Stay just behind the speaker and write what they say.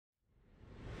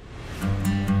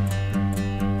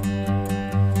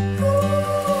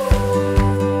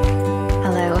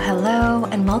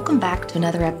welcome back to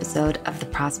another episode of The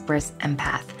Prosperous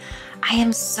Empath. I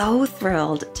am so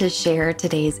thrilled to share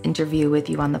today's interview with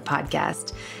you on the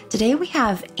podcast. Today we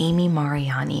have Amy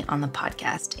Mariani on the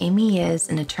podcast. Amy is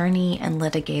an attorney and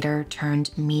litigator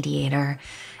turned mediator,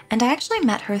 and I actually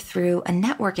met her through a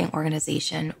networking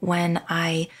organization when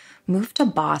I moved to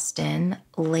Boston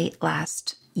late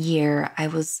last year. I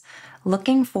was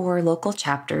looking for local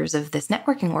chapters of this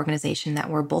networking organization that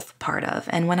we're both part of.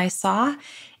 And when I saw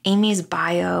Amy's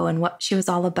bio and what she was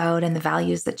all about and the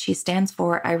values that she stands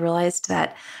for, I realized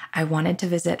that I wanted to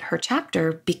visit her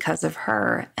chapter because of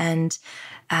her. And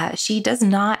she does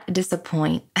not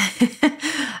disappoint.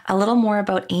 A little more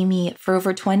about Amy. For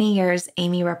over 20 years,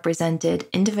 Amy represented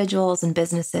individuals and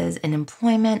businesses in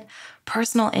employment,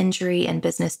 personal injury, and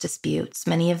business disputes.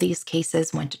 Many of these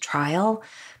cases went to trial,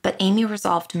 but Amy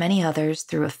resolved many others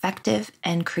through effective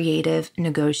and creative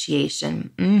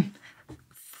negotiation.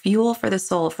 Fuel for the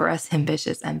soul for us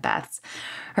ambitious empaths.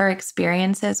 Her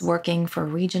experiences working for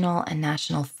regional and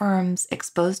national firms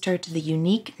exposed her to the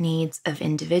unique needs of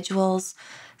individuals,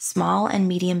 small and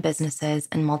medium businesses,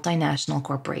 and multinational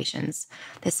corporations.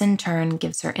 This in turn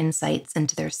gives her insights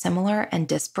into their similar and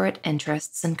disparate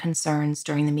interests and concerns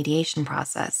during the mediation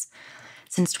process.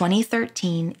 Since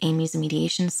 2013, Amy's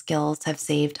mediation skills have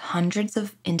saved hundreds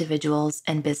of individuals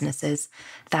and businesses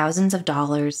thousands of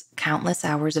dollars, countless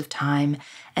hours of time,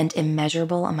 and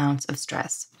immeasurable amounts of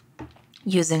stress.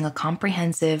 Using a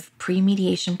comprehensive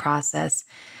pre-mediation process,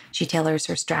 she tailors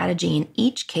her strategy in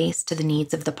each case to the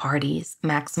needs of the parties,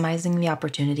 maximizing the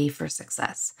opportunity for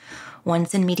success.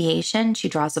 Once in mediation, she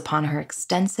draws upon her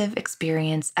extensive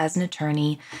experience as an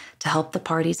attorney to help the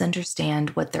parties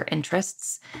understand what their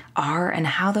interests are and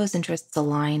how those interests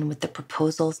align with the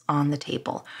proposals on the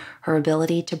table. Her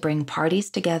ability to bring parties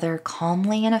together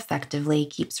calmly and effectively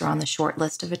keeps her on the short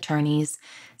list of attorneys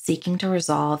seeking to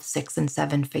resolve 6- and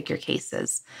 7-figure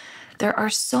cases. There are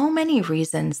so many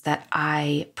reasons that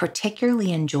I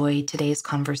particularly enjoy today's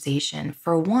conversation.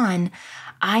 For one,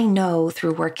 I know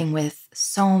through working with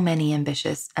so many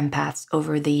ambitious empaths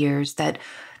over the years that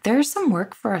there's some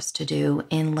work for us to do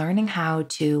in learning how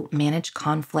to manage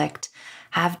conflict,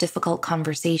 have difficult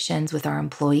conversations with our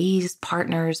employees,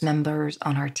 partners, members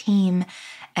on our team,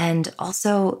 and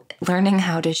also learning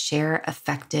how to share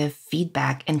effective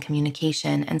feedback and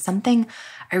communication. And something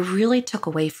I really took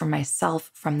away for myself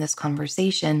from this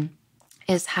conversation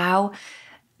is how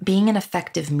being an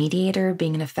effective mediator,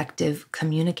 being an effective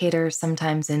communicator,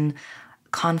 sometimes in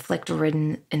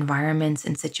conflict-ridden environments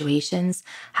and situations,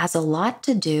 has a lot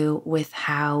to do with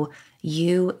how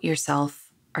you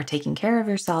yourself are taking care of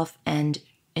yourself and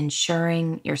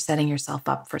ensuring you're setting yourself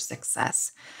up for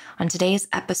success. On today's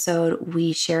episode,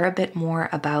 we share a bit more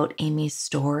about Amy's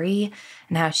story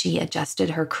and how she adjusted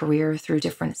her career through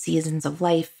different seasons of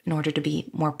life in order to be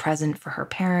more present for her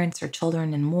parents, her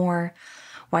children, and more.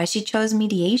 Why she chose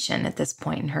mediation at this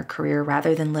point in her career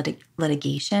rather than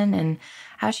litigation, and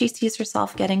how she sees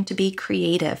herself getting to be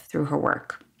creative through her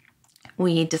work.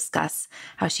 We discuss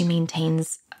how she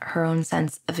maintains her own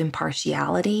sense of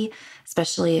impartiality,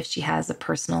 especially if she has a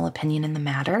personal opinion in the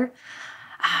matter.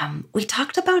 We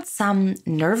talked about some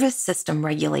nervous system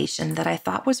regulation that I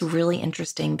thought was really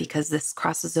interesting because this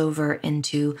crosses over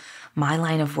into my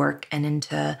line of work and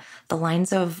into the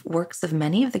lines of works of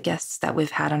many of the guests that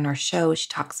we've had on our show. She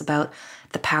talks about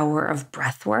the power of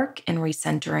breath work in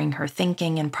recentering her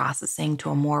thinking and processing to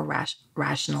a more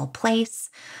rational place,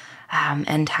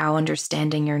 and how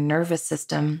understanding your nervous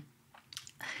system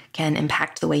can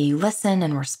impact the way you listen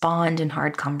and respond in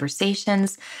hard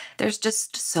conversations. There's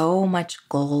just so much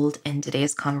gold in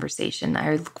today's conversation.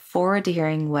 I look forward to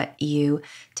hearing what you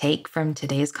take from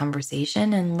today's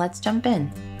conversation, and let's jump in.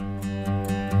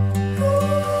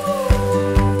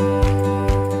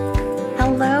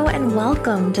 Hello and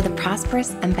welcome to the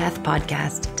Prosperous Empath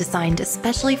podcast, designed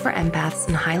especially for empaths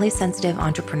and highly sensitive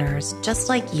entrepreneurs just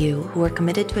like you who are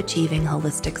committed to achieving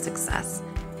holistic success.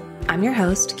 I'm your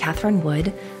host, Catherine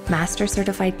Wood, Master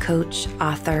Certified Coach,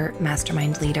 author,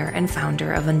 mastermind leader, and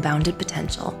founder of Unbounded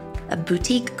Potential, a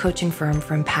boutique coaching firm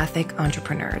for empathic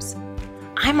entrepreneurs.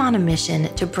 I'm on a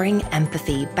mission to bring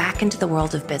empathy back into the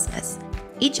world of business.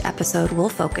 Each episode will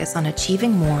focus on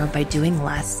achieving more by doing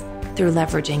less through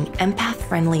leveraging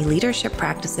empath-friendly leadership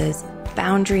practices,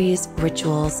 boundaries,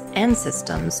 rituals, and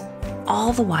systems,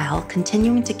 all the while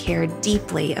continuing to care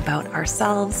deeply about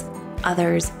ourselves,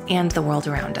 others, and the world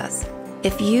around us.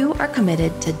 If you are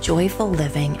committed to joyful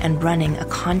living and running a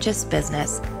conscious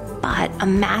business, but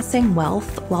amassing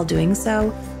wealth while doing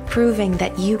so, proving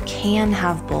that you can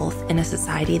have both in a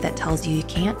society that tells you you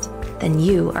can't, then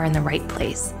you are in the right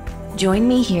place. Join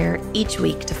me here each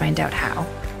week to find out how.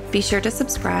 Be sure to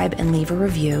subscribe and leave a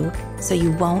review so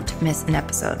you won't miss an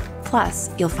episode. Plus,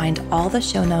 you'll find all the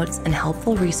show notes and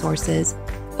helpful resources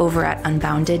over at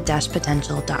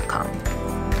unbounded-potential.com.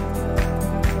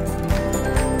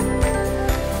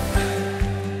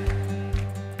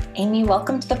 Amy,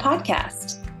 welcome to the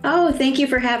podcast. Oh, thank you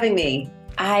for having me.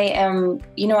 I'm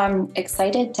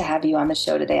excited to have you on the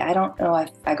show today. I don't know if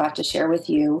I got to share with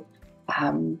you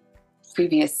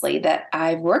previously that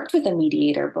I've worked with a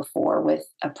mediator before with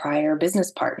a prior business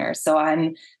partner. So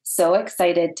I'm so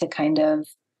excited to kind of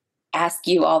ask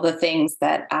you all the things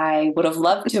that I would have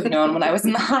loved to have known when I was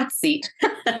in the hot seat.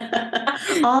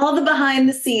 All the behind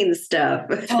the scenes stuff.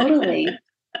 Totally.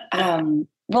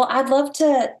 Well, I'd love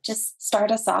to just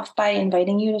start us off by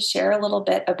inviting you to share a little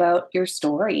bit about your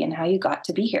story and how you got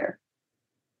to be here.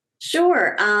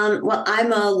 Sure. Well,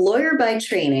 I'm a lawyer by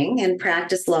training and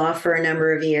practiced law for a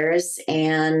number of years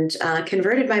and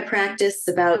converted my practice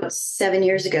about 7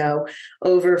 years ago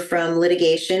over from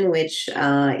litigation, which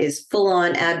is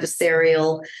full-on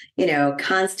adversarial,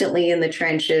 constantly in the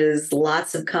trenches,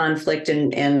 lots of conflict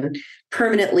and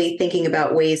permanently thinking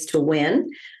about ways to win.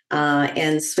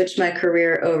 And switched my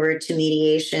career over to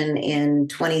mediation in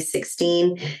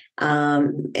 2016,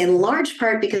 in large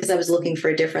part because I was looking for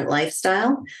a different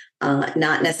lifestyle,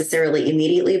 not necessarily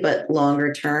immediately, but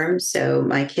longer term. So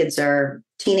my kids are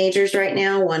teenagers right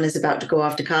now. One is about to go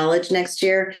off to college next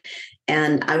year.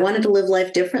 And I wanted to live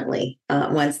life differently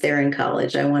once they're in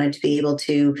college. I wanted to be able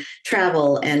to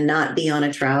travel and not be on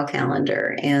a trial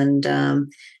calendar. And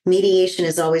mediation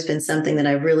has always been something that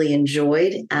I really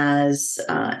enjoyed as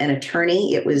an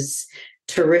attorney. It was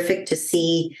terrific to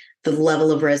see the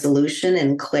level of resolution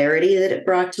and clarity that it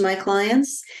brought to my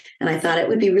clients. And I thought it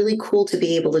would be really cool to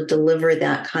be able to deliver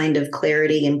that kind of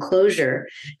clarity and closure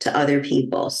to other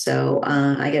people. So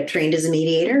I got trained as a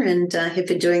mediator and have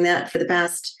been doing that for the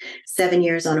past 7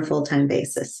 years on a full-time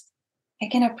basis. I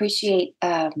can appreciate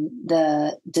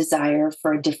the desire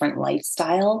for a different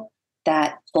lifestyle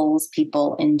that pulls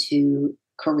people into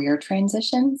career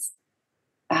transitions.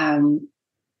 I'm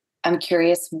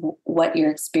curious what your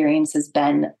experience has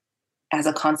been as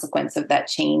a consequence of that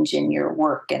change in your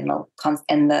work and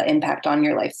the impact on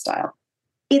your lifestyle.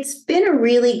 It's been a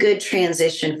really good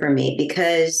transition for me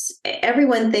because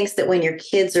everyone thinks that when your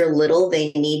kids are little,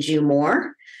 they need you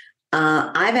more.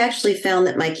 I've actually found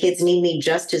that my kids need me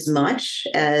just as much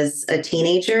as a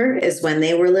teenager as when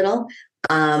they were little,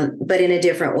 but in a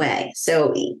different way.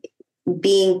 So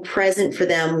being present for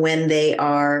them when they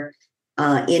are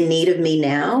in need of me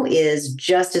now is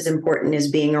just as important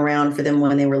as being around for them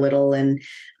when they were little and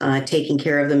taking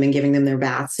care of them and giving them their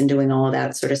baths and doing all of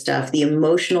that sort of stuff. The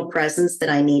emotional presence that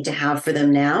I need to have for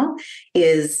them now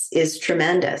is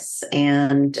tremendous.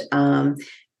 And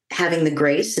having the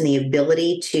grace and the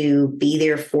ability to be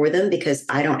there for them because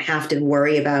I don't have to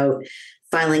worry about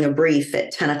filing a brief at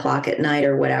 10 o'clock at night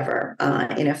or whatever.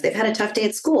 If they've had a tough day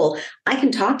at school, I can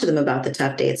talk to them about the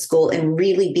tough day at school and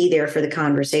really be there for the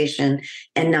conversation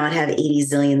and not have 80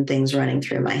 zillion things running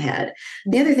through my head.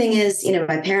 The other thing is,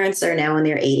 my parents are now in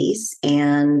their 80s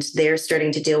and they're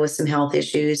starting to deal with some health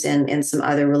issues and some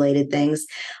other related things.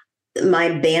 My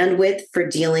bandwidth for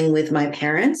dealing with my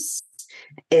parents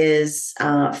is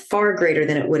far greater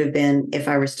than it would have been if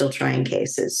I were still trying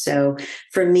cases. So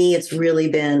for me, it's really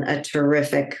been a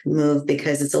terrific move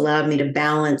because it's allowed me to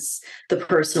balance the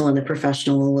personal and the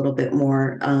professional a little bit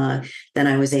more than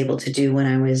I was able to do when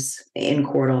I was in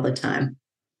court all the time.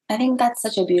 I think that's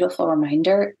such a beautiful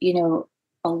reminder.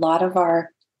 A lot of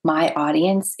my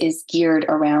audience is geared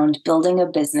around building a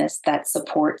business that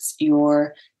supports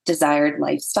your desired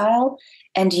lifestyle.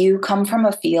 And you come from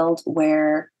a field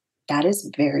where that is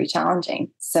very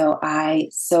challenging. So I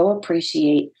so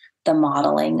appreciate the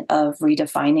modeling of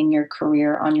redefining your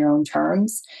career on your own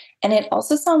terms. And it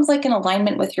also sounds like in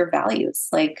alignment with your values.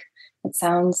 Like it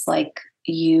sounds like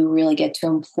you really get to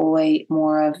employ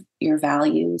more of your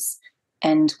values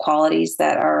and qualities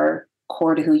that are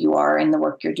core to who you are in the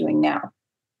work you're doing now.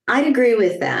 I'd agree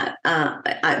with that.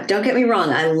 Don't get me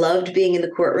wrong. I loved being in the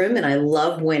courtroom and I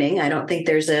love winning. I don't think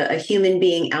there's a human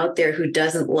being out there who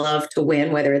doesn't love to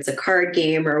win, whether it's a card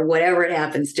game or whatever it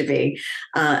happens to be.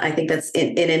 I think that's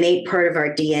an innate part of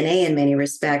our DNA in many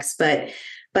respects. But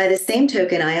by the same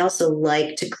token, I also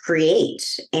like to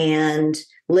create. And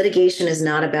litigation is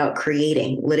not about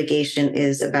creating. Litigation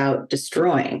is about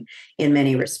destroying in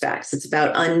many respects. It's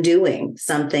about undoing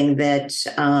something that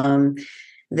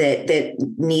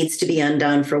needs to be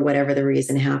undone for whatever the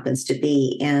reason happens to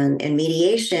be. And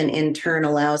mediation in turn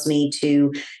allows me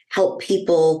to help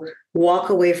people walk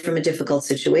away from a difficult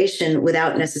situation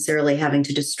without necessarily having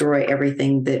to destroy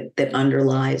everything that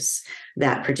underlies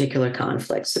that particular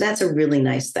conflict. So that's a really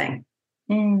nice thing.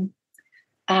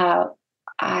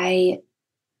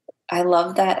 I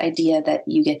love that idea that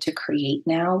you get to create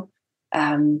now.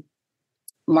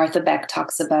 Martha Beck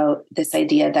talks about this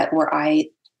idea that we're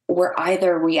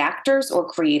either reactors or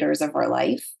creators of our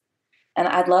life. And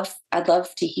I'd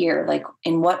love to hear, like,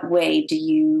 in what way do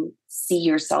you see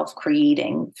yourself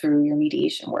creating through your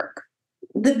mediation work?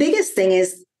 The biggest thing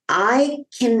is I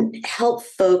can help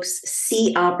folks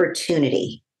see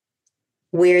opportunity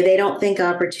where they don't think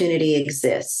opportunity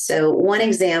exists. So one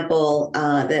example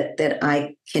that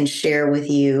I can share with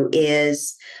you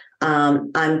is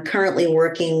I'm currently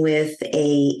working with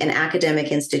an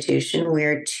academic institution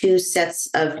where two sets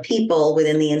of people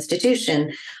within the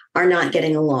institution are not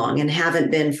getting along and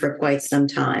haven't been for quite some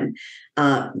time.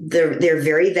 They're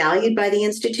very valued by the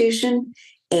institution,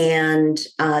 and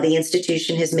the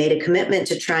institution has made a commitment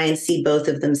to try and see both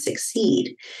of them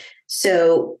succeed.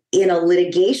 So in a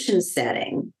litigation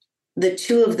setting, the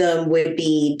two of them would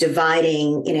be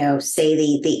dividing, say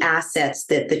the assets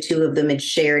that the two of them had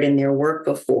shared in their work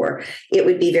before. It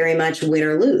would be very much win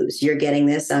or lose. You're getting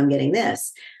this, I'm getting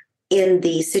this. In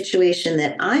the situation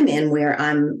that I'm in, where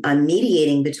I'm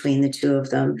mediating between the two of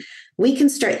them, we can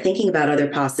start thinking about other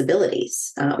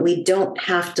possibilities. We don't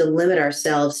have to limit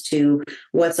ourselves to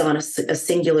what's on a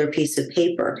singular piece of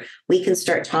paper. We can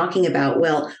start talking about,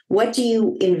 well, what do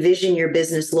you envision your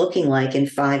business looking like in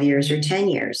 5 years or 10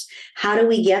 years? How do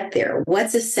we get there?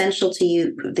 What's essential to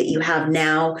you that you have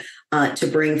now to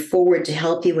bring forward to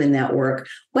help you in that work?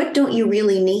 What don't you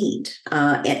really need?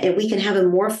 And we can have a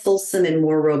more fulsome and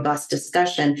more robust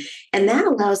discussion. And that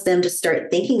allows them to start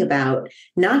thinking about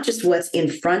not just what's in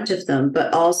front of them,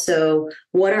 but also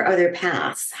what are other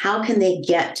paths? How can they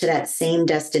get to that same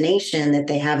destination that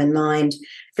they have in mind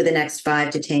for the next 5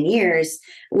 to 10 years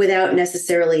without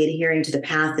necessarily adhering to the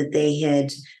path that they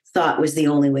had thought was the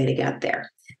only way to get there?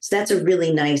 So that's a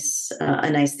really nice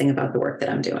thing about the work that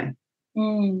I'm doing.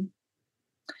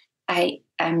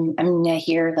 I'm going to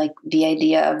hear, like, the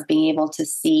idea of being able to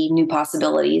see new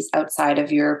possibilities outside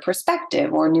of your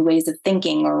perspective, or new ways of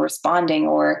thinking or responding,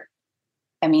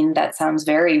 that sounds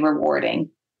very rewarding.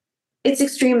 It's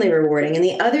extremely rewarding. And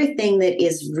the other thing that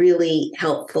is really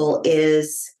helpful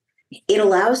is it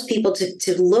allows people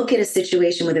to look at a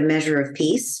situation with a measure of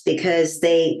peace, because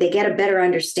they get a better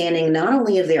understanding not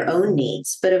only of their own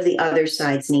needs, but of the other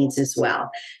side's needs as well.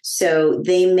 So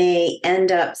they may end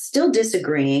up still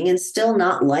disagreeing and still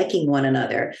not liking one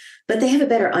another, but they have a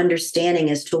better understanding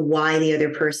as to why the other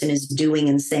person is doing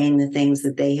and saying the things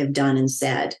that they have done and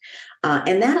said.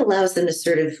 And that allows them to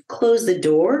sort of close the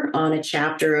door on a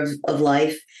chapter of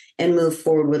life and move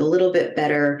forward with a little bit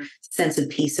better sense of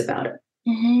peace about it.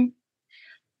 Mm-hmm.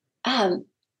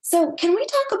 So can we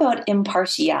talk about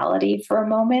impartiality for a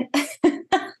moment?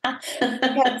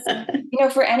 Because,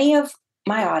 for any of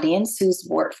my audience who's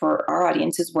worked with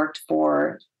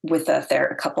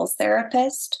a couples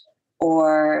therapist,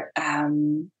 or a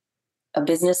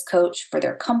business coach for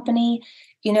their company,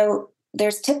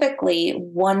 there's typically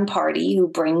one party who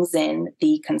brings in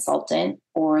the consultant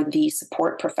or the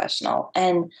support professional.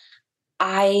 And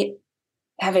I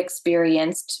have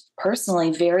experienced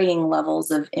personally varying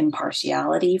levels of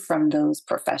impartiality from those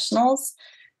professionals.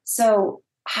 So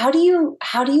how do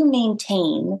you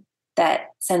maintain that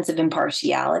sense of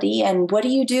impartiality? And what do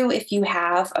you do if you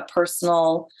have a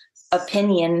personal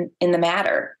opinion in the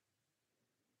matter?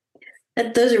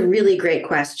 Those are really great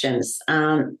questions.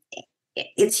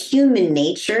 It's human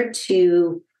nature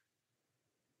to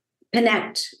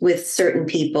connect with certain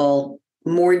people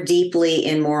more deeply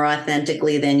and more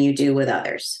authentically than you do with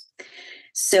others.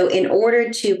 So in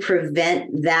order to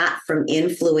prevent that from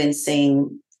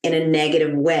influencing in a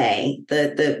negative way,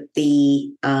 the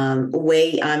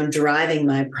way I'm driving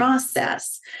my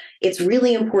process, it's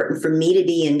really important for me to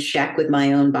be in check with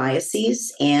my own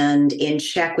biases and in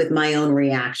check with my own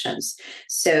reactions.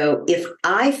 So if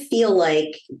I feel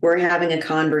like we're having a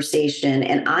conversation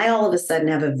and I all of a sudden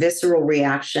have a visceral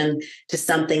reaction to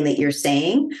something that you're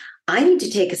saying, I need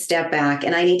to take a step back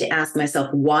and I need to ask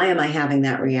myself, why am I having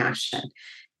that reaction?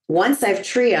 Once I've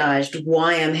triaged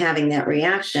why I'm having that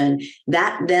reaction,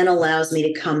 that then allows me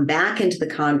to come back into the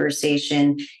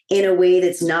conversation in a way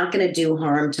that's not going to do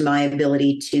harm to my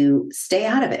ability to stay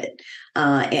out of it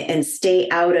and stay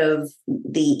out of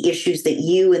the issues that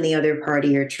you and the other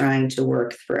party are trying to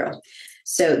work through.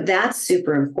 So that's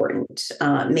super important.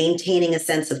 Maintaining a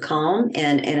sense of calm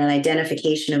and an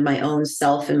identification of my own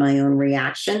self and my own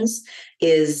reactions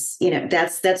is,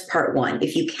 that's part one.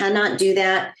 If you cannot do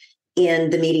that in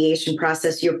the mediation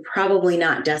process, you're probably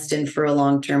not destined for a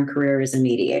long-term career as a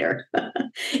mediator.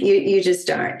 You just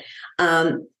aren't.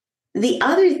 The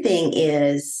other thing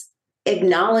is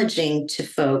acknowledging to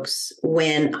folks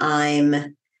when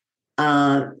I'm,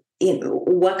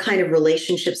 what kind of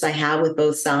relationships I have with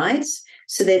both sides,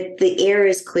 so that the air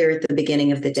is clear at the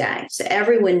beginning of the day. So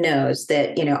everyone knows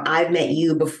that, I've met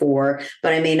you before,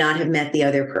 but I may not have met the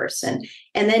other person.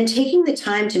 And then taking the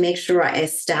time to make sure I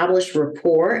establish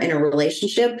rapport in a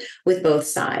relationship with both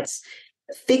sides,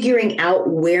 figuring out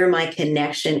where my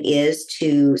connection is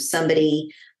to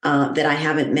somebody that I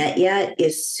haven't met yet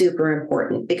is super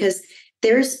important, because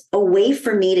there's a way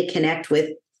for me to connect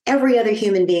with every other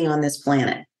human being on this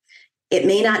planet. It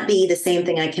may not be the same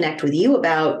thing I connect with you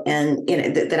about, and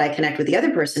that I connect with the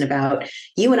other person about.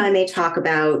 You and I may talk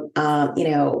about,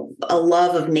 a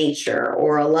love of nature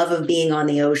or a love of being on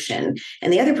the ocean,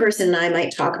 and the other person and I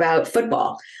might talk about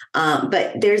football.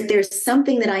 But there's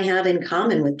something that I have in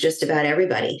common with just about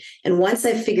everybody. And once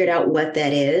I figured out what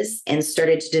that is and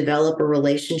started to develop a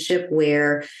relationship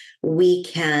where we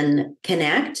can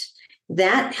connect,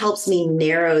 that helps me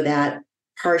narrow that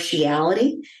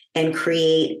partiality and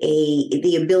create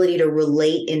the ability to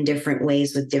relate in different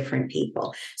ways with different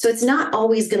people. So it's not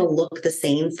always going to look the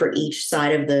same for each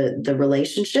side of the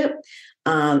relationship,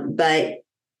 but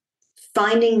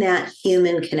finding that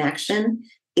human connection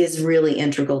is really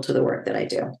integral to the work that I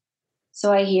do.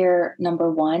 So I hear,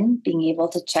 number one, being able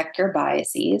to check your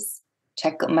biases,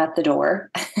 check them at the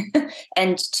door,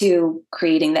 and two,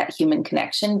 creating that human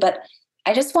connection. But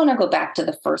I just want to go back to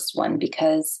the first one,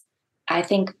 because I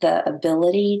think the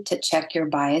ability to check your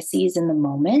biases in the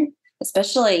moment,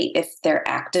 especially if they're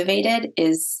activated,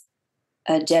 is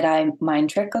a Jedi mind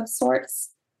trick of sorts.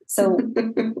 So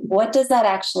what does that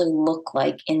actually look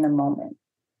like in the moment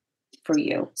for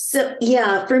you? So,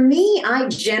 yeah, for me, I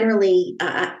generally,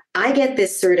 I get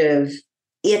this sort of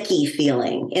icky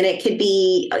feeling, and it could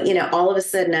be, all of a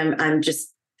sudden I'm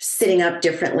just sitting up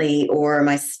differently, or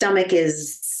my stomach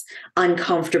is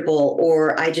uncomfortable,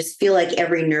 or I just feel like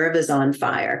every nerve is on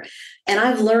fire. And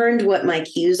I've learned what my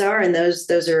cues are, and those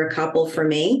are a couple for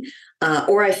me.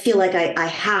 Or I feel like I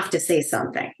have to say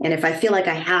something. And if I feel like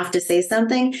I have to say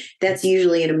something, that's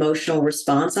usually an emotional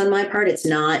response on my part. It's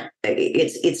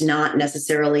not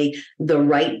necessarily the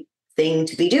right thing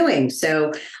to be doing.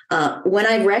 So when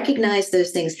I recognize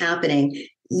those things happening,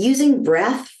 using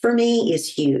breath for me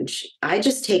is huge. I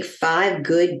just take 5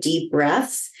 good deep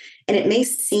breaths, and it may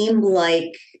seem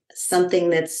like something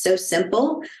that's so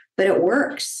simple, but it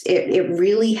works. It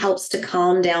really helps to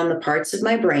calm down the parts of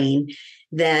my brain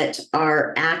that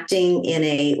are acting in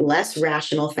a less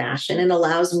rational fashion, and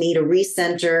allows me to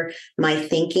recenter my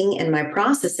thinking and my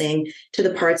processing to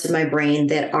the parts of my brain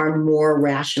that are more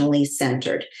rationally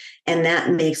centered. And that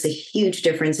makes a huge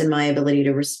difference in my ability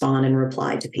to respond and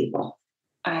reply to people.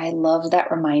 I love that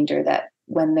reminder that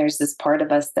when there's this part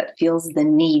of us that feels the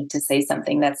need to say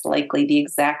something, that's likely the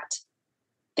exact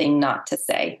thing not to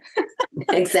say.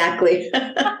 Exactly.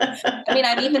 I mean,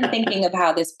 I'm even thinking of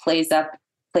how this plays out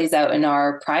in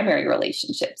our primary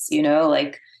relationships,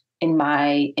 like in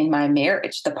my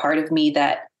marriage, the part of me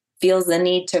that feels the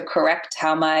need to correct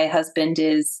how my husband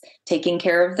is taking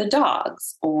care of the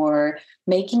dogs or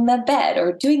making the bed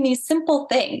or doing these simple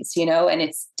things, and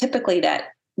it's typically that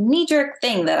knee-jerk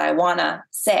thing that I want to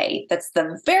say. That's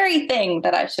the very thing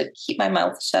that I should keep my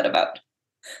mouth shut about.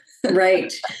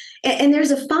 Right. And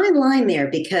there's a fine line there,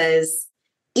 because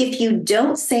if you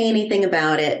don't say anything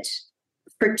about it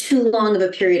for too long of a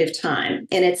period of time,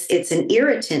 and it's an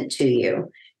irritant to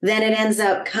you, then it ends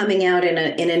up coming out in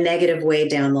a negative way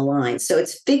down the line. So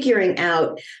it's figuring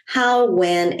out how,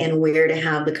 when, and where to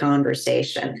have the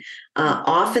conversation.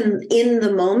 Often in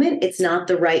the moment, it's not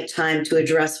the right time to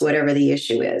address whatever the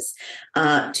issue is.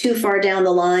 Too far down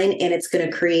the line, and it's going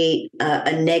to create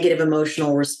a negative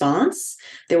emotional response.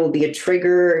 There will be a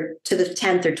trigger to the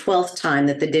 10th or 12th time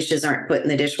that the dishes aren't put in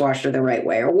the dishwasher the right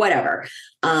way, or whatever.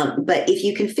 But if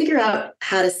you can figure out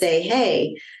how to say,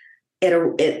 hey, at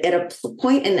a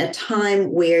point in a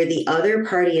time where the other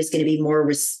party is going to be more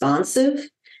responsive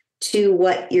to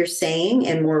what you're saying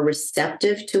and more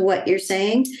receptive to what you're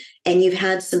saying, and you've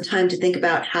had some time to think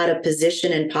about how to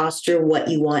position and posture what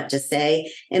you want to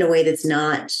say in a way that's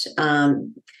not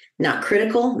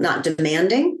critical, not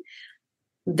demanding,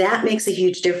 that makes a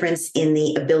huge difference in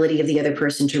the ability of the other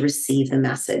person to receive the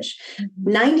message.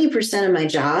 90% of my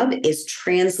job is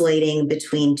translating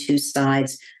between two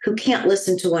sides who can't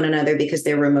listen to one another because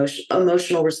their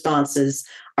emotional responses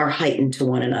are heightened to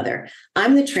one another.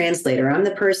 I'm the translator. I'm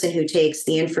the person who takes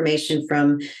the information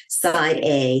from side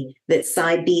A that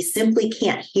side B simply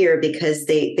can't hear because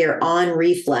they're on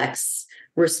reflex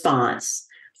response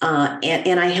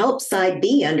And I help side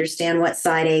B understand what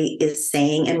side A is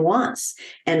saying and wants.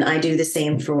 And I do the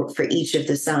same for each of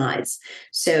the sides.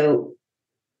 So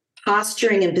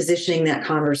posturing and positioning that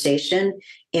conversation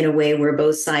in a way where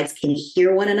both sides can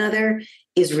hear one another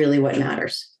is really what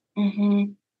matters.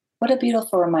 Mm-hmm. What a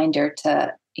beautiful reminder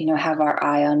to, have our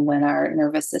eye on when our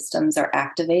nervous systems are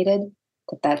activated,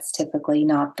 that's typically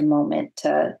not the moment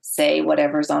to say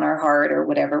whatever's on our heart or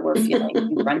whatever we're feeling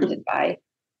confronted by.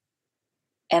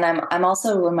 And I'm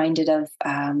also reminded of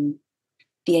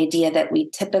the idea that we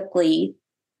typically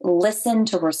listen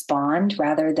to respond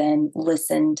rather than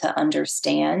listen to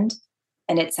understand.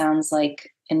 And it sounds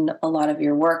like in a lot of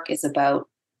your work is about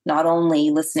not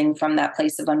only listening from that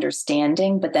place of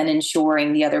understanding, but then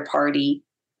ensuring the other party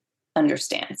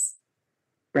understands.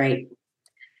 Right.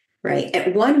 Right.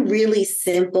 And one really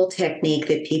simple technique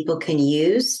that people can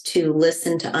use to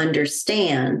listen to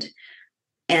understand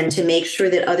and to make sure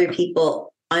that other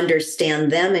people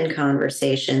understand them in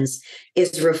conversations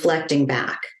is reflecting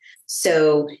back.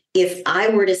 So if I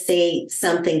were to say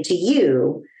something to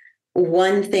you,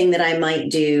 one thing that I might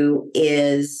do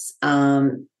is,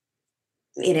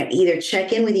 either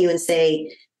check in with you and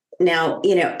say, now,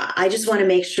 I just want to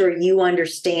make sure you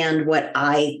understand what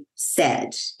I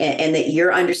said and that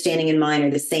your understanding and mine are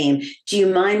the same. Do you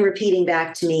mind repeating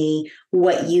back to me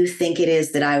what you think it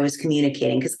is that I was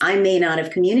communicating? Because I may not have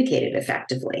communicated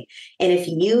effectively. And if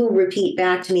you repeat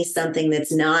back to me something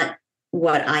that's not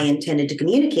what I intended to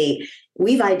communicate,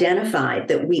 we've identified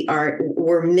that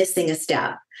we're missing a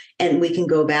step, and we can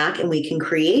go back and we can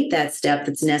create that step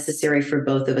that's necessary for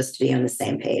both of us to be on the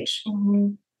same page.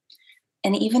 Mm-hmm.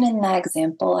 And even in that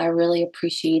example, I really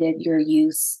appreciated your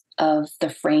use of the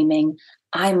framing,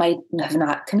 I might have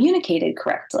not communicated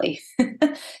correctly.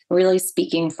 Really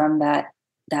speaking from that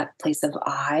place of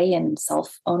I and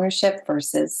self-ownership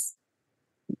versus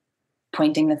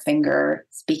pointing the finger,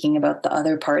 speaking about the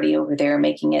other party over there,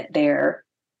 making it their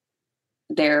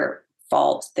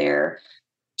fault, their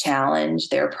challenge,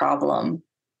 their problem.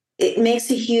 It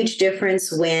makes a huge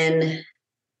difference when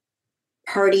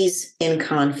parties in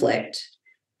conflict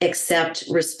accept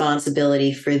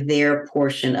responsibility for their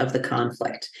portion of the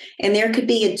conflict. And there could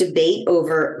be a debate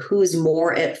over who's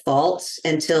more at fault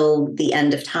until the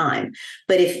end of time.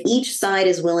 But if each side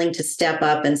is willing to step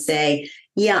up and say,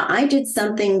 yeah, I did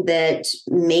something that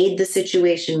made the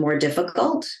situation more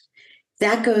difficult,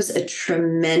 that goes a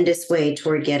tremendous way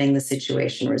toward getting the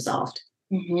situation resolved.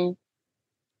 Mm-hmm.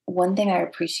 One thing I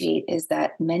appreciate is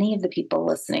that many of the people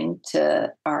listening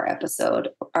to our episode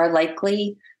are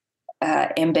likely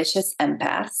ambitious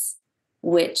empaths,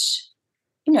 which,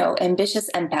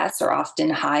 ambitious empaths are often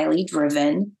highly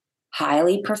driven,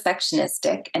 highly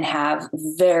perfectionistic, and have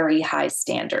very high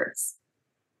standards.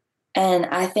 And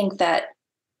I think that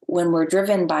when we're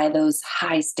driven by those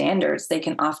high standards, they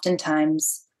can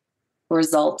oftentimes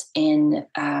result in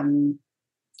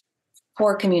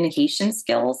poor communication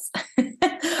skills,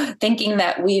 thinking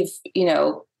that we've,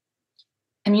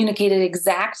 communicated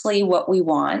exactly what we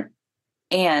want.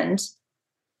 And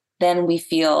then we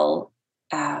feel,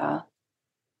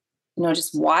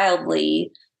 just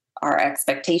wildly, our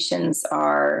expectations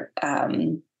are,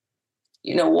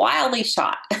 wildly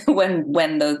shot when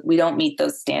we don't meet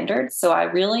those standards. So I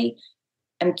really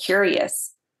am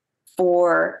curious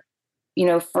for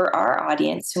our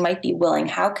audience who might be willing,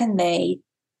 how can they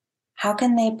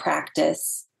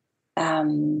practice,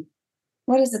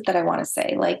 what is it that I want to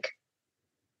say? Like,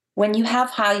 when you have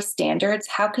high standards,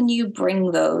 how can you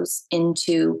bring those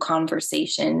into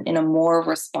conversation in a more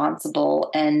responsible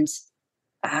and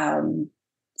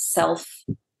self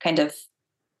kind of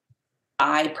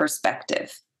I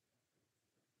perspective?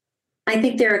 I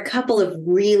think there are a couple of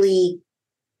really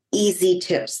easy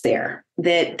tips there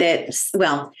that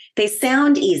they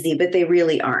sound easy, but they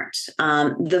really aren't.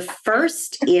 The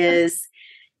first is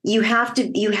you have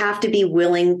to be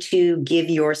willing to give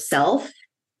yourself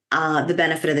the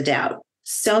benefit of the doubt.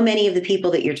 So many of the people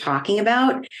that you're talking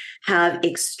about have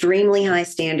extremely high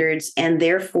standards and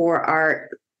therefore are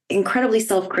incredibly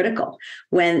self-critical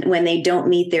when they don't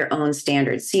meet their own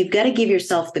standards. So you've got to give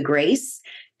yourself the grace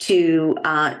to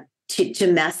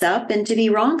mess up and to be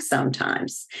wrong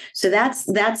sometimes. So that's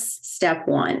step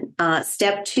one.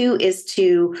 Step two is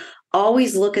to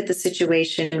always look at the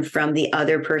situation from the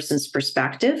other person's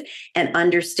perspective and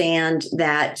understand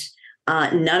that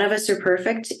none of us are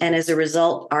perfect. And as a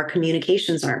result, our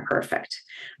communications aren't perfect.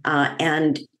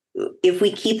 And if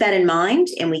we keep that in mind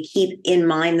and we keep in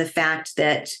mind the fact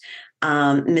that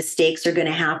mistakes are going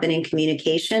to happen in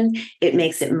communication, it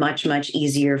makes it much, much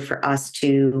easier for us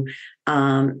to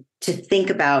think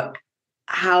about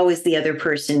how is the other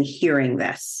person hearing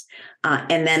this?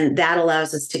 And then that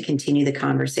allows us to continue the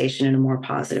conversation in a more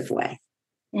positive way.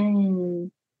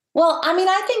 Well, I mean,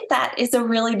 I think that is a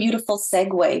really beautiful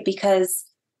segue because,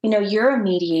 you're a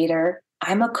mediator.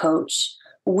 I'm a coach.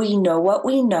 We know what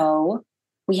we know.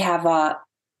 We have a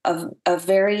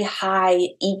very high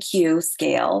EQ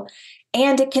scale,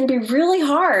 and it can be really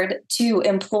hard to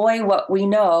employ what we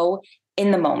know in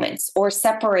the moments or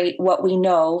separate what we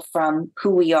know from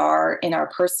who we are in our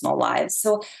personal lives.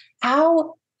 So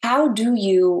how do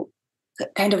you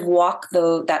kind of walk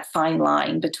that fine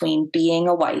line between being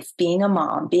a wife, being a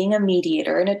mom, being a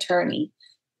mediator, an attorney,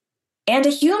 and a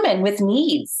human with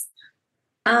needs?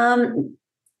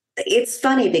 It's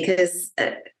funny because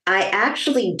I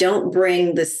actually don't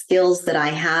bring the skills that I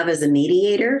have as a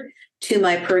mediator to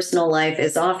my personal life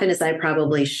as often as I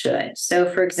probably should.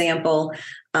 So, for example,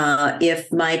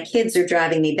 if my kids are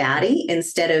driving me batty,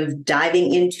 instead of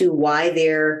diving into why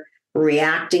they're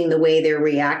reacting the way they're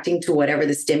reacting to whatever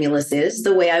the stimulus is,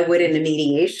 the way I would in a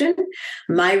mediation,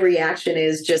 my reaction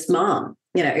is just, Mom,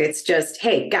 it's just,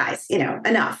 hey, guys,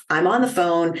 enough. I'm on the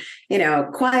phone,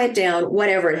 quiet down,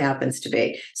 whatever it happens to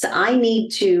be. So I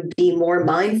need to be more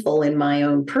mindful in my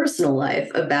own personal life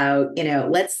about,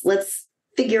 let's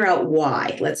figure out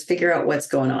why. Let's figure out what's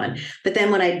going on. But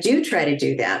then when I do try to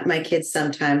do that, my kids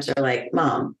sometimes are like,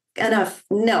 Mom, enough.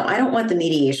 No, I don't want the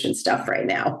mediation stuff right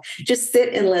now. Just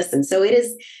sit and listen. So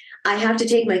I have to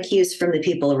take my cues from the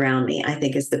people around me, I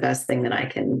think is the best thing that I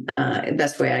can,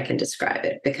 best way I can describe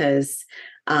it, because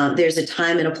there's a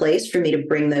time and a place for me to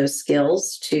bring those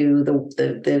skills to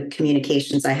the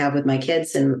communications I have with my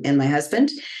kids and my husband.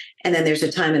 And then there's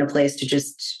a time and a place to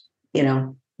just,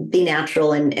 be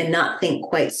natural and not think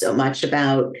quite so much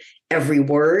about every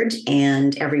word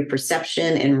and every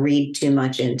perception and read too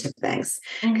much into things,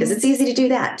 because it's easy to do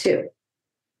that too.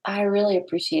 I really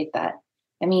appreciate that.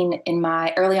 I mean,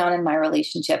 early on in my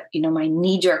relationship, my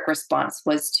knee-jerk response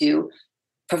was to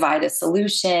provide a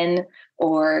solution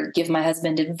or give my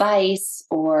husband advice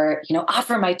or,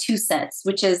 offer my 2 cents,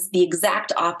 which is the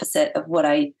exact opposite of what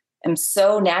I am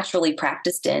so naturally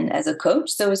practiced in as a coach.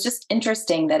 So it was just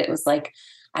interesting that it was like,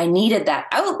 I needed that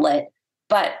outlet.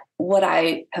 But what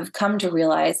I have come to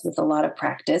realize with a lot of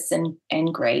practice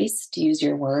and grace, to use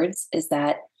your words, is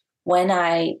that when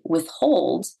I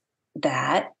withhold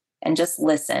that and just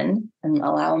listen and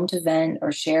allow him to vent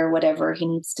or share whatever he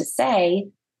needs to say,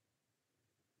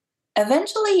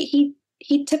 eventually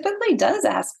he typically does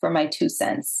ask for my 2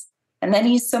 cents. And then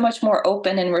he's so much more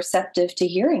open and receptive to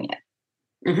hearing it.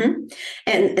 Mm-hmm.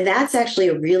 And that's actually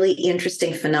a really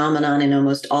interesting phenomenon in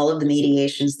almost all of the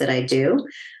mediations that I do.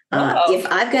 If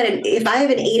I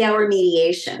have an 8-hour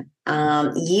mediation,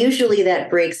 usually that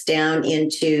breaks down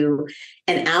into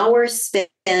an hour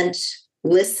spent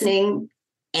listening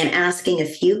and asking a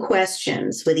few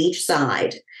questions with each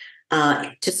side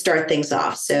to start things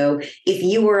off. So if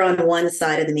you were on one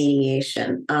side of the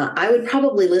mediation, I would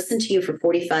probably listen to you for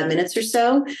 45 minutes or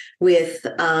so with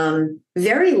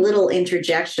very little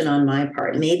interjection on my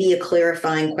part, maybe a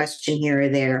clarifying question here or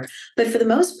there. But for the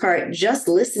most part, just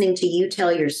listening to you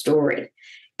tell your story.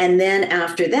 And then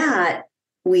after that,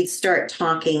 we'd start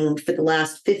talking for the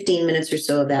last 15 minutes or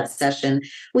so of that session.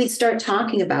 We'd start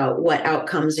talking about what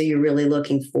outcomes are you really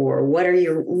looking for? What are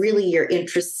your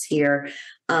interests here?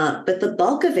 But the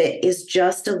bulk of it is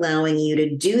just allowing you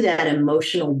to do that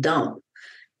emotional dump,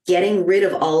 getting rid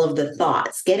of all of the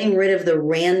thoughts, getting rid of the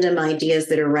random ideas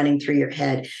that are running through your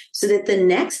head so that the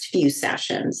next few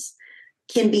sessions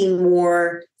can be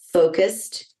more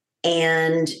focused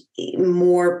and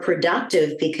more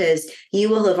productive because you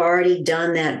will have already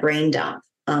done that brain dump.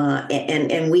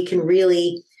 And we can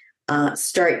really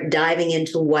start diving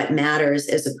into what matters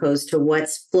as opposed to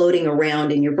what's floating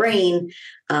around in your brain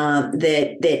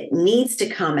that needs to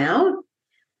come out,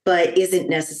 but isn't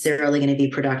necessarily going to be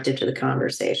productive to the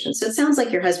conversation. So it sounds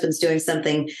like your husband's doing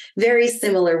something very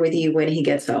similar with you when he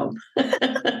gets home.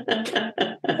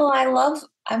 Well, I love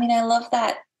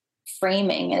that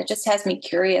framing. And it just has me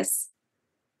curious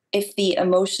if the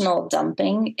emotional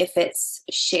dumping, if it's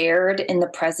shared in the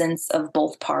presence of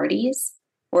both parties,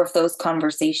 or if those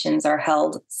conversations are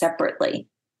held separately.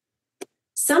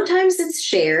 Sometimes it's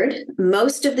shared.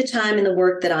 Most of the time in the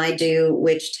work that I do,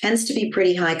 which tends to be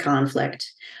pretty high conflict,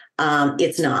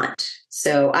 it's not.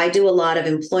 So I do a lot of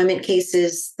employment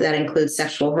cases that include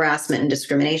sexual harassment and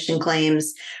discrimination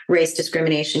claims, race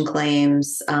discrimination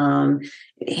claims,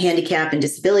 handicap and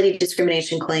disability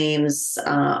discrimination claims,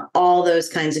 all those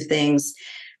kinds of things.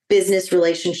 business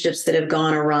relationships that have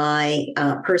gone awry,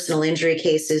 personal injury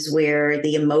cases where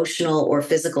the emotional or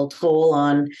physical toll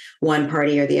on one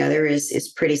party or the other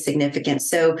is pretty significant.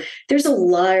 So there's a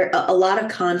lot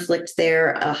of conflict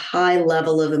there, a high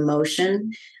level of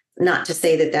emotion. Not to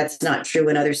say that that's not true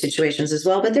in other situations as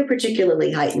well, but they're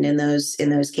particularly heightened in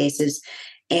those cases.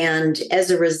 And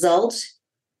as a result,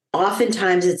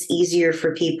 oftentimes it's easier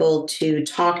for people to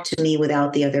talk to me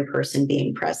without the other person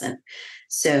being present.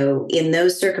 So in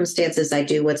those circumstances, I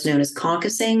do what's known as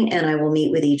caucusing, and I will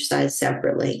meet with each side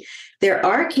separately. There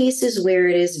are cases where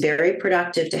it is very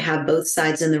productive to have both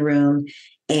sides in the room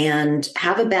and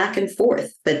have a back and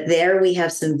forth. But there we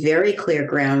have some very clear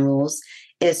ground rules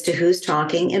as to who's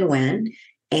talking and when.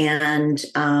 And,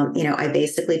 I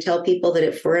basically tell people that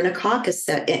if we're in a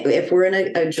if we're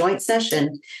in a joint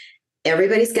session,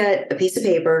 everybody's got a piece of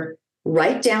paper,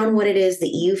 write down what it is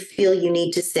that you feel you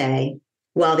need to say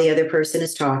while the other person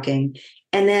is talking.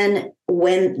 And then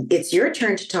when it's your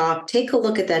turn to talk, take a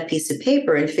look at that piece of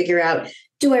paper and figure out,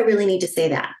 do I really need to say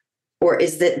that? Or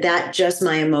is that just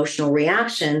my emotional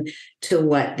reaction to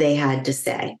what they had to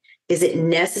say? Is it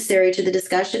necessary to the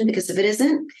discussion? Because if it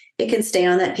isn't, it can stay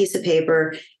on that piece of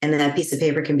paper, and then that piece of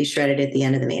paper can be shredded at the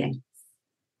end of the meeting.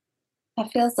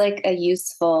 That feels like a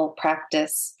useful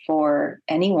practice for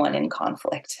anyone in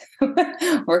conflict,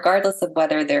 regardless of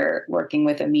whether they're working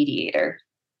with a mediator.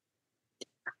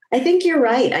 I think you're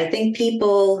right. I think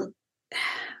people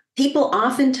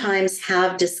oftentimes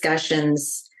have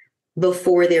discussions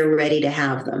before they're ready to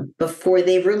have them, before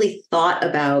they've really thought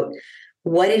about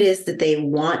what it is that they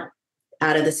want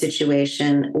out of the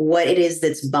situation, what it is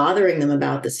that's bothering them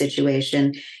about the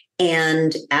situation.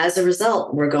 And as a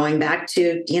result, we're going back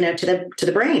to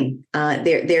the brain.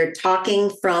 They're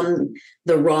talking from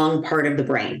the wrong part of the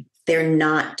brain. They're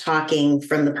not talking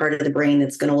from the part of the brain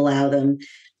that's going to allow them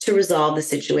to resolve the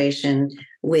situation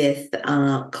with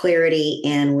clarity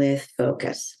and with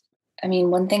focus. I mean,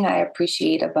 one thing I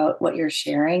appreciate about what you're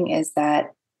sharing is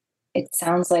that it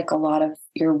sounds like a lot of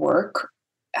your work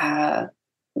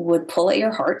would pull at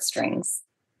your heartstrings.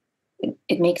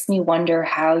 It makes me wonder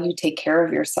how you take care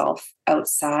of yourself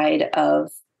outside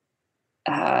of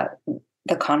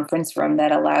the conference room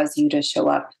that allows you to show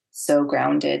up so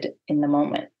grounded in the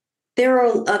moment. There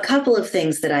are a couple of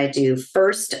things that I do.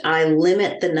 First, I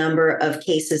limit the number of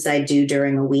cases I do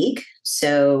during a week.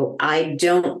 So I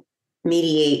don't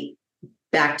mediate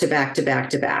back to back to back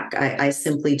to back. I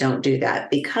simply don't do that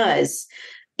because,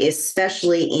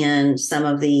 especially in some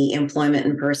of the employment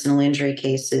and personal injury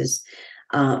cases,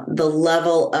 the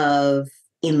level of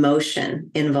emotion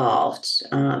involved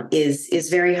is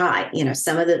very high.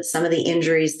 Some of the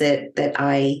injuries that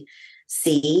I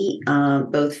see,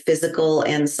 both physical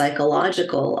and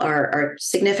psychological, are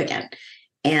significant.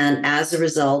 And as a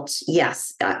result,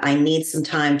 yes, I need some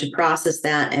time to process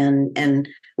that and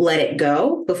let it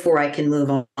go before I can move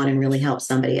on and really help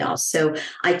somebody else. So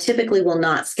I typically will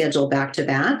not schedule back to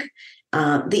back.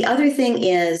 The other thing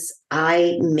is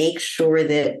I make sure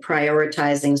that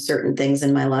prioritizing certain things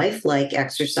in my life, like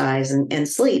exercise and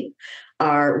sleep,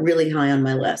 are really high on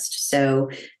my list.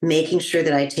 So making sure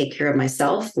that I take care of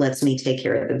myself lets me take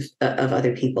care of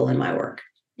other people in my work.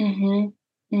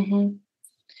 Mm-hmm. Mm-hmm.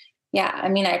 Yeah, I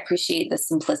mean, I appreciate the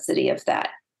simplicity of that.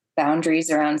 Boundaries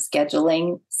around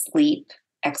scheduling, sleep,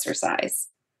 exercise.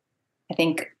 I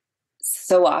think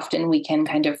so often we can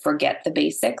kind of forget the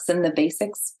basics, and the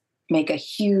basics make a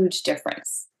huge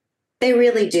difference. They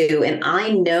really do. And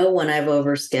I know when I've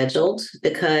overscheduled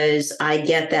because I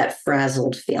get that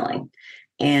frazzled feeling.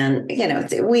 And,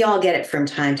 we all get it from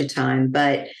time to time.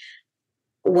 But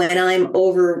when I'm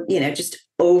just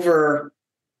over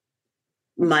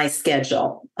my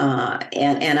schedule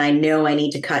and I know I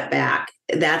need to cut back,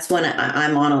 that's when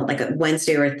I'm on a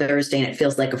Wednesday or a Thursday and it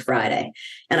feels like a Friday.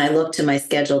 And I look to my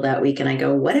schedule that week and I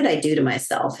go, what did I do to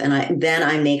myself? And then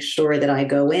I make sure that I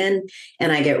go in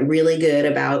and I get really good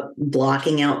about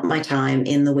blocking out my time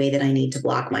in the way that I need to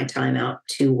block my time out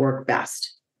to work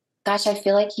best. Gosh, I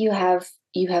feel like you have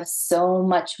so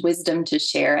much wisdom to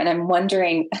share. And I'm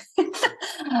wondering,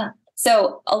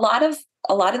 so a lot of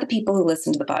the people who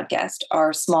listen to the podcast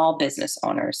are small business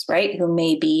owners, right? Who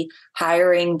may be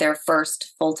hiring their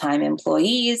first full-time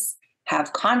employees,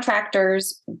 have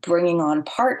contractors, bringing on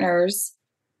partners.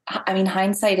 I mean,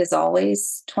 hindsight is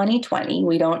always 20/20.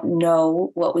 We don't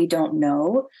know what we don't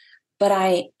know, but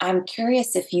I'm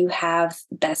curious if you have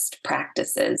best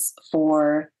practices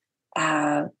for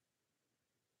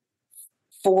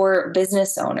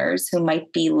business owners who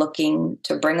might be looking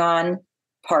to bring on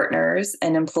partners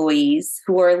and employees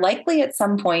who are likely at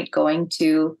some point going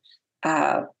to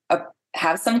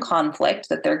have some conflict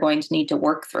that they're going to need to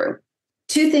work through.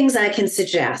 Two things I can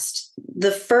suggest.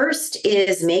 The first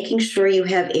is making sure you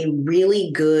have a really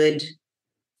good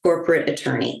corporate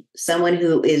attorney, someone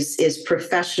who is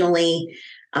professionally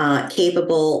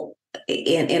capable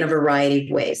in a variety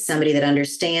of ways, somebody that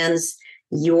understands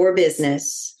your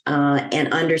business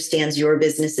and understands your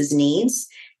business's needs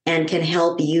and can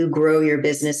help you grow your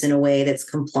business in a way that's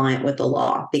compliant with the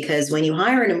law. Because when you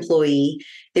hire an employee,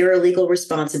 there are legal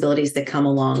responsibilities that come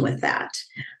along with that.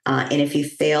 And if you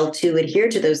fail to adhere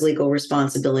to those legal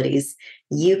responsibilities,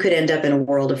 you could end up in a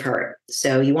world of hurt.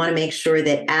 So you want to make sure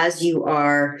that as you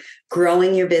are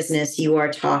growing your business, you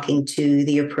are talking to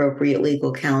the appropriate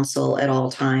legal counsel at all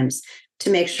times to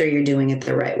make sure you're doing it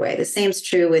the right way. The same is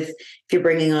true with if you're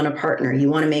bringing on a partner. You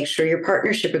want to make sure your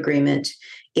partnership agreement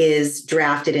is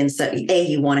drafted in such A,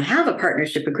 you want to have a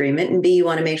partnership agreement, and B, you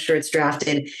want to make sure it's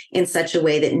drafted in such a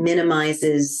way that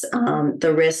minimizes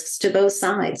the risks to both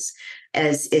sides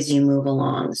as you move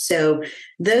along. So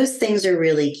those things are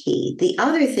really key. The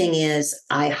other thing is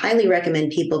I highly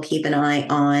recommend people keep an eye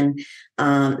on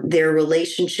their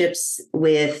relationships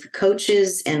with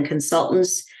coaches and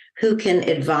consultants who can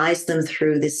advise them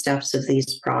through the steps of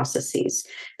these processes.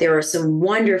 There are some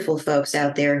wonderful folks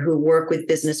out there who work with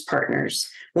business partners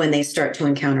when they start to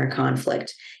encounter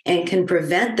conflict and can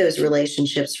prevent those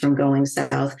relationships from going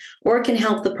south, or can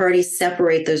help the parties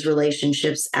separate those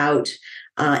relationships out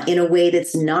in a way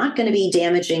that's not going to be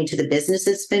damaging to the business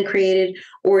that's been created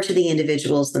or to the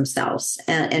individuals themselves.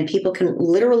 And people can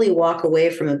literally walk away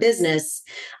from a business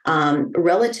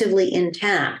relatively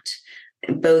intact,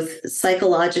 both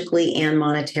psychologically and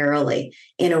monetarily,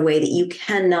 in a way that you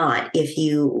cannot if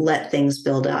you let things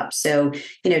build up. So,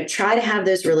 try to have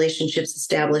those relationships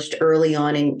established early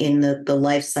on in the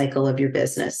life cycle of your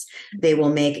business. They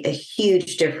will make a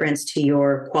huge difference to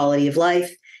your quality of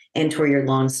life and to your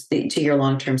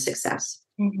long-term success.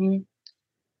 Mm-hmm. It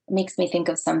makes me think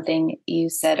of something you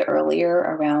said earlier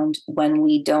around when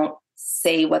we don't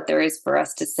say what there is for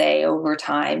us to say over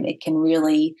time, it can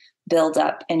really build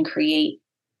up and create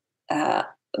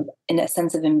in a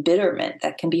sense of embitterment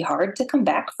that can be hard to come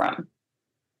back from.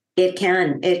 It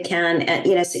can.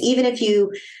 So even if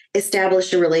you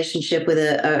establish a relationship with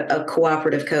a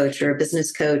cooperative coach or a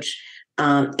business coach,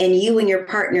 and you and your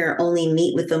partner only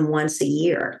meet with them once a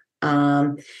year,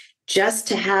 just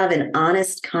to have an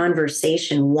honest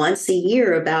conversation once a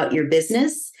year about your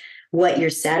business, what you're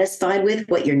satisfied with,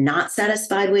 what you're not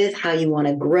satisfied with, how you want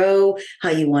to grow, how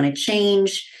you want to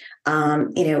change,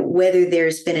 whether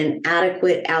there's been an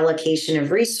adequate allocation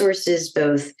of resources,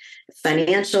 both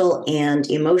financial and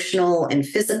emotional and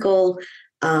physical.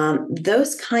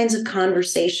 Those kinds of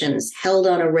conversations held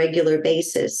on a regular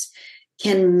basis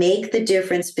can make the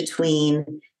difference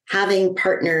between having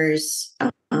partners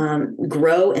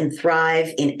grow and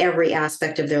thrive in every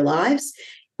aspect of their lives,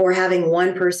 or having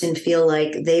one person feel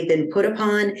like they've been put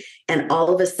upon, and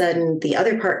all of a sudden the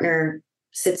other partner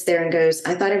sits there and goes,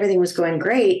 I thought everything was going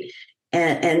great.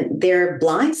 And they're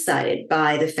blindsided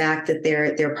by the fact that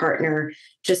their partner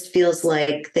just feels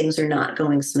like things are not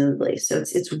going smoothly. So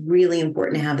it's really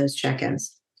important to have those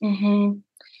check-ins. Mm-hmm.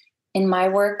 In my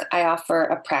work, I offer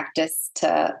a practice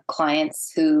to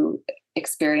clients who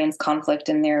experience conflict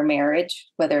in their marriage,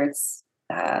 whether it's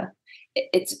a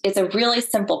really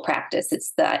simple practice.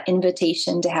 It's the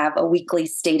invitation to have a weekly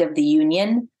State of the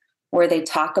Union, where they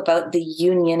talk about the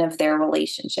union of their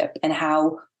relationship and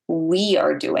how we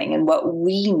are doing and what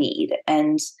we need.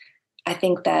 And I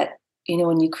think that,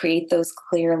 when you create those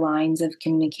clear lines of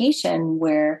communication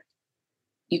where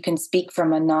you can speak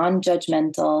from a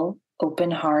non-judgmental,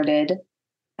 open-hearted,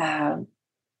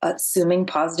 assuming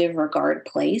positive regard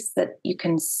place, that you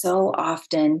can so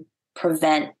often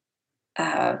prevent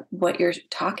what you're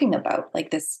talking about,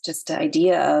 like this just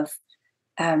idea of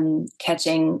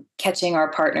catching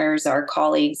our partners, our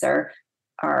colleagues,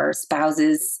 our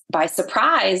spouses by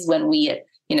surprise when we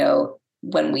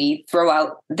throw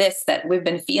out this that we've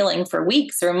been feeling for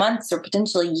weeks or months or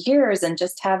potentially years and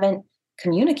just haven't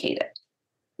communicated.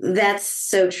 That's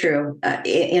so true.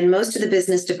 In most of the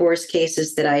business divorce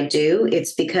cases that I do,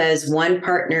 it's because one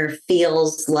partner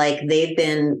feels like they've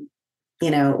been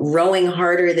rowing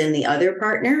harder than the other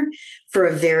partner for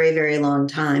a very, very long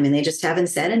time, and they just haven't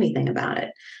said anything about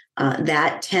it.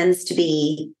 That tends to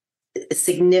be a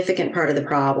significant part of the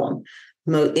problem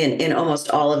in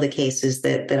almost all of the cases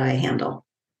that I handle.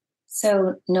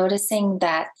 So noticing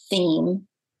that theme,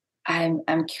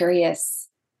 I'm curious.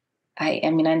 I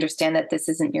understand that this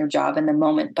isn't your job in the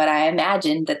moment, but I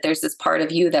imagine that there's this part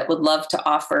of you that would love to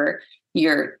offer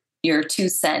your 2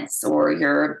 cents or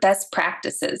your best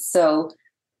practices. So,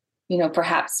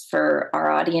 perhaps for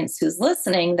our audience who's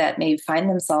listening that may find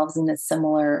themselves in a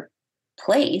similar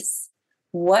place,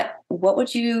 what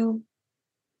would you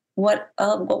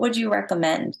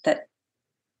recommend, that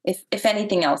if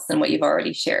anything else than what you've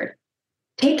already shared?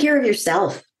 Take care of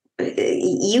yourself.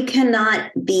 You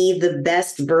cannot be the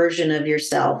best version of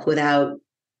yourself without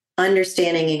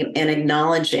understanding and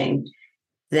acknowledging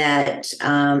that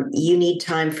you need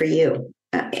time for you.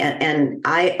 And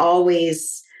I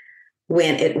always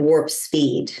went at warp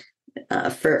speed.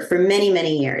 For many,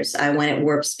 many years, I went at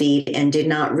warp speed and did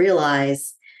not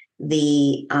realize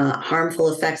the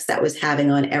harmful effects that was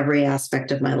having on every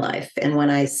aspect of my life. And when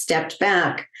I stepped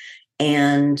back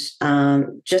and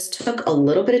just took a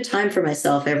little bit of time for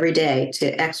myself every day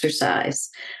to exercise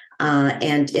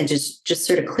and just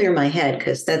sort of clear my head,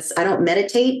 because I don't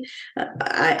meditate.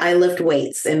 I lift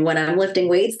weights. And when I'm lifting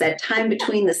weights, that time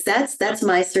between the sets, that's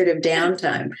my sort of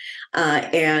downtime.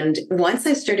 And once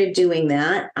I started doing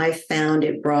that, I found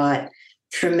it brought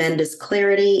tremendous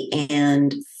clarity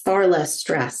and far less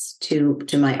stress to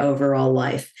my overall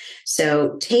life.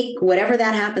 So take whatever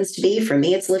that happens to be. For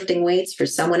me, it's lifting weights. For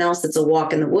someone else, it's a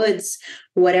walk in the woods,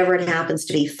 whatever it happens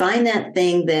to be. Find that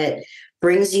thing that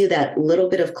brings you that little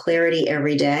bit of clarity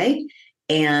every day,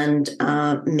 and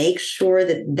make sure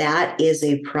that that is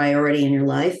a priority in your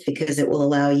life, because it will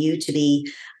allow you to be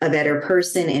a better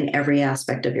person in every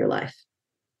aspect of your life.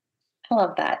 I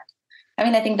love that. I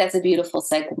mean, I think that's a beautiful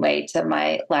segue to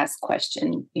my last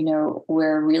question.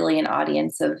 We're really an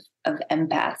audience of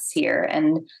empaths here,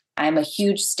 and I'm a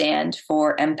huge stand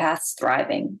for empaths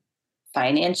thriving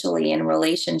financially, in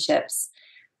relationships,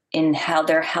 in how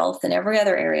their health, and every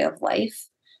other area of life.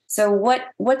 So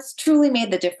what's truly made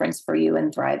the difference for you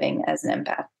in thriving as an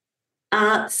empath?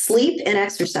 Sleep and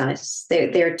exercise.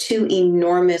 They're two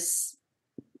enormous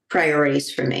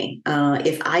priorities for me.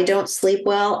 If I don't sleep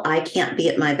well, I can't be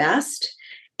at my best.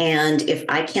 And if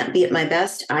I can't be at my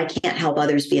best, I can't help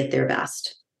others be at their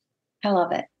best. I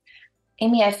love it.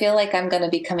 Amy, I feel like I'm going to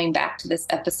be coming back to this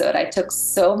episode. I took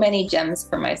so many gems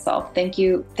for myself. Thank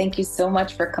you. Thank you so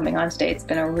much for coming on today. It's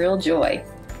been a real joy.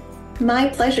 My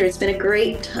pleasure. It's been a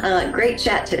great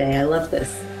chat today. I love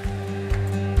this.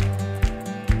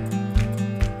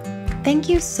 Thank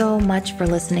you so much for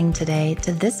listening today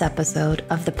to this episode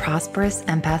of the Prosperous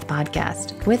Empath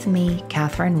Podcast with me,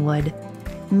 Catherine Wood.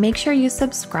 Make sure you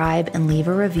subscribe and leave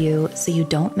a review so you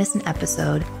don't miss an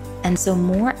episode, and so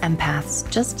more empaths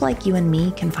just like you and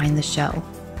me can find the show.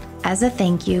 As a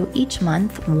thank you, each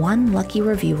month, one lucky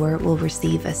reviewer will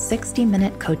receive a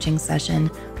 60-minute coaching session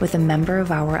with a member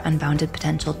of our Unbounded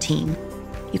Potential team.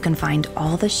 You can find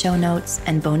all the show notes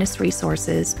and bonus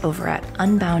resources over at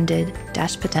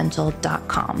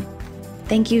unbounded-potential.com.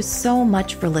 Thank you so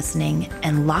much for listening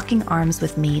and locking arms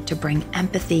with me to bring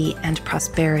empathy and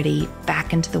prosperity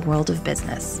back into the world of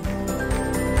business.